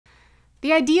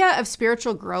The idea of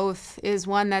spiritual growth is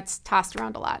one that's tossed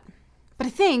around a lot, but I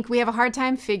think we have a hard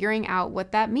time figuring out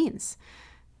what that means.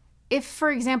 If, for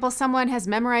example, someone has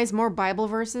memorized more Bible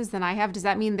verses than I have, does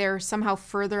that mean they're somehow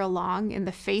further along in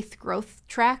the faith growth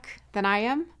track than I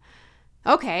am?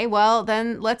 Okay, well,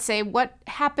 then let's say, what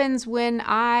happens when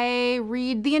I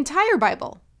read the entire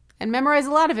Bible and memorize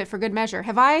a lot of it for good measure?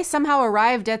 Have I somehow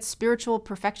arrived at spiritual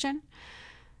perfection?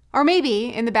 Or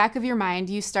maybe in the back of your mind,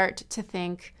 you start to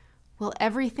think, will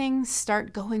everything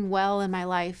start going well in my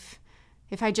life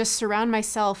if I just surround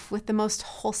myself with the most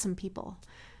wholesome people?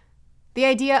 The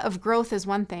idea of growth is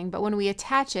one thing, but when we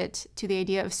attach it to the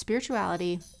idea of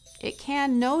spirituality, it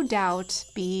can no doubt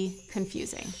be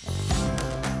confusing.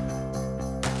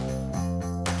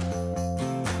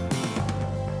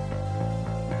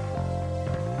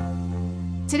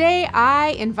 Today,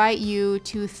 I invite you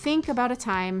to think about a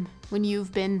time when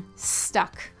you've been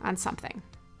stuck on something.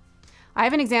 I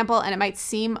have an example, and it might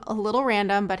seem a little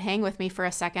random, but hang with me for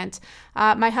a second.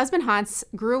 My husband, Hans,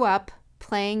 grew up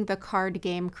playing the card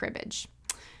game cribbage.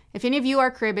 If any of you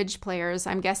are cribbage players,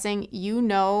 I'm guessing you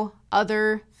know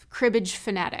other cribbage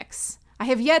fanatics. I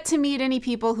have yet to meet any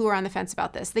people who are on the fence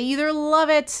about this. They either love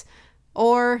it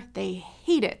or they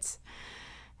hate it.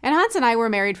 And Hans and I were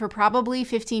married for probably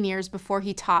 15 years before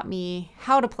he taught me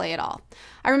how to play it all.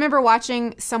 I remember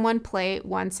watching someone play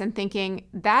once and thinking,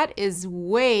 that is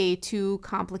way too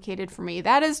complicated for me.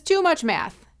 That is too much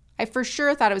math. I for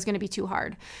sure thought it was going to be too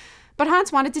hard. But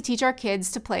Hans wanted to teach our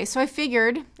kids to play, so I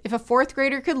figured if a fourth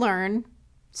grader could learn,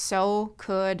 so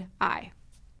could I.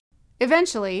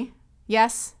 Eventually,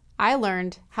 yes, I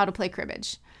learned how to play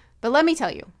cribbage. But let me tell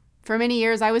you, for many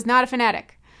years I was not a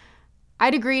fanatic.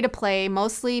 I'd agree to play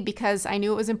mostly because I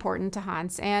knew it was important to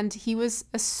Hans, and he was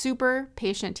a super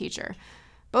patient teacher.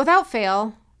 But without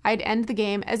fail, I'd end the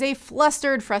game as a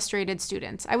flustered, frustrated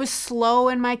student. I was slow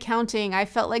in my counting. I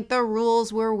felt like the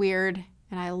rules were weird,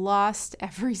 and I lost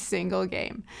every single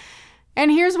game.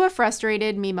 And here's what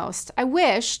frustrated me most. I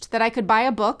wished that I could buy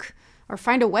a book or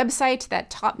find a website that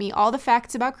taught me all the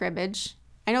facts about cribbage.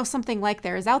 I know something like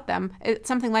that is out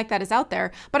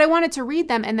there, but I wanted to read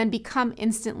them and then become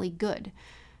instantly good.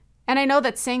 And I know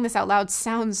that saying this out loud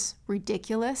sounds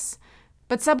ridiculous,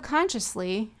 but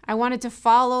subconsciously, I wanted to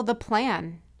follow the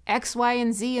plan, X, Y,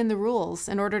 and Z in the rules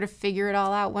in order to figure it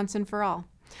all out once and for all.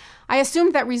 I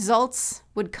assumed that results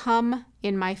would come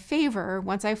in my favor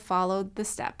once I followed the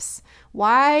steps.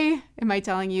 Why am I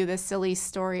telling you this silly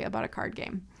story about a card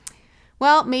game?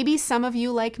 Well, maybe some of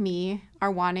you, like me, are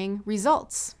wanting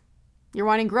results. You're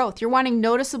wanting growth. You're wanting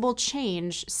noticeable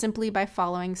change simply by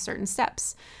following certain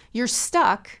steps. You're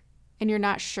stuck and you're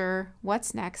not sure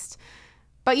what's next,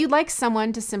 but you'd like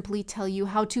someone to simply tell you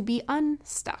how to be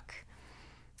unstuck.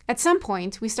 At some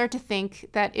point, we start to think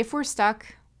that if we're stuck,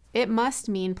 it must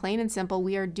mean, plain and simple,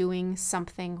 we are doing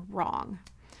something wrong.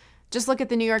 Just look at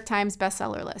the New York Times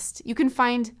bestseller list. You can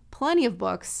find plenty of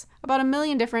books about a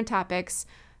million different topics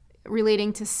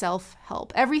relating to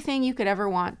self-help, everything you could ever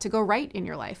want to go right in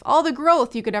your life, all the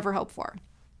growth you could ever hope for.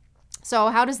 So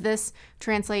how does this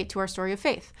translate to our story of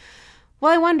faith?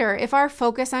 Well, I wonder if our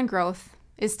focus on growth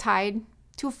is tied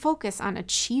to a focus on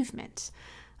achievement,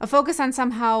 a focus on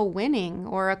somehow winning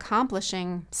or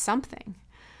accomplishing something.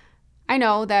 I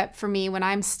know that for me, when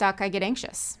I'm stuck, I get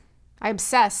anxious. I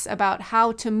obsess about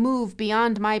how to move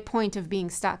beyond my point of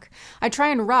being stuck. I try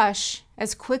and rush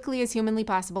as quickly as humanly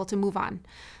possible to move on.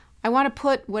 I want to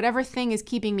put whatever thing is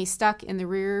keeping me stuck in the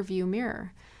rear view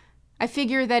mirror. I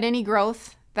figure that any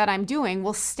growth that I'm doing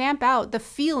will stamp out the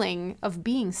feeling of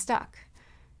being stuck.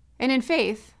 And in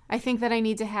faith, I think that I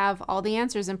need to have all the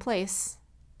answers in place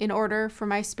in order for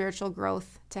my spiritual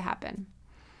growth to happen.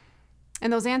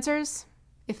 And those answers,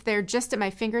 if they're just at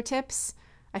my fingertips,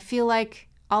 I feel like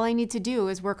all I need to do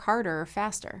is work harder or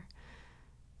faster.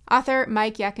 Author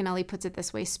Mike Yaconelli puts it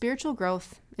this way: spiritual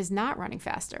growth is not running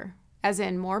faster, as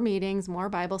in more meetings, more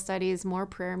Bible studies, more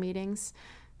prayer meetings.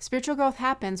 Spiritual growth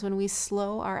happens when we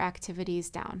slow our activities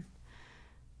down.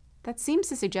 That seems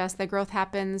to suggest that growth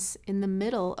happens in the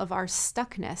middle of our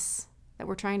stuckness that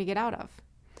we're trying to get out of.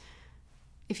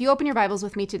 If you open your Bibles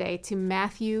with me today to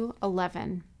Matthew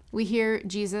 11, we hear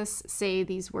Jesus say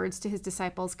these words to his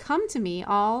disciples: "Come to me,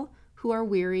 all who are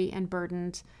weary and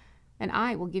burdened, and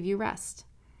I will give you rest.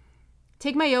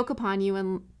 Take my yoke upon you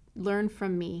and learn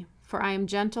from me, for I am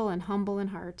gentle and humble in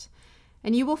heart,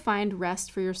 and you will find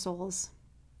rest for your souls.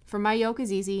 For my yoke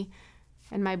is easy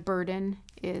and my burden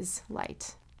is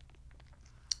light."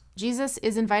 Jesus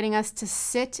is inviting us to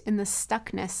sit in the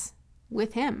stuckness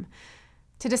with him,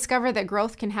 to discover that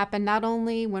growth can happen not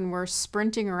only when we're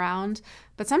sprinting around,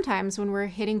 but sometimes when we're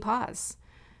hitting pause,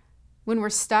 when we're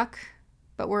stuck,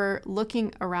 but we're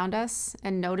looking around us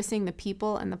and noticing the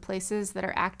people and the places that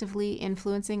are actively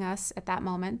influencing us at that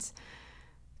moment,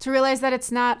 to realize that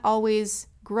it's not always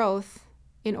growth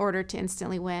in order to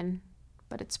instantly win,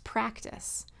 but it's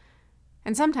practice.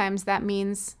 And sometimes that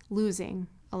means losing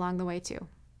along the way too.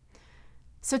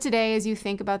 So today, as you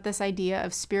think about this idea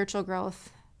of spiritual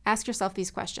growth, ask yourself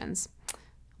these questions.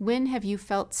 When have you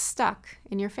felt stuck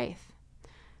in your faith?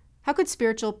 How could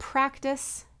spiritual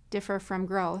practice differ from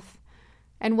growth?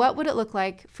 And what would it look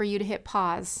like for you to hit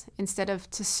pause instead of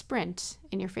to sprint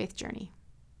in your faith journey?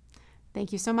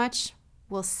 Thank you so much.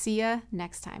 We'll see you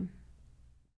next time.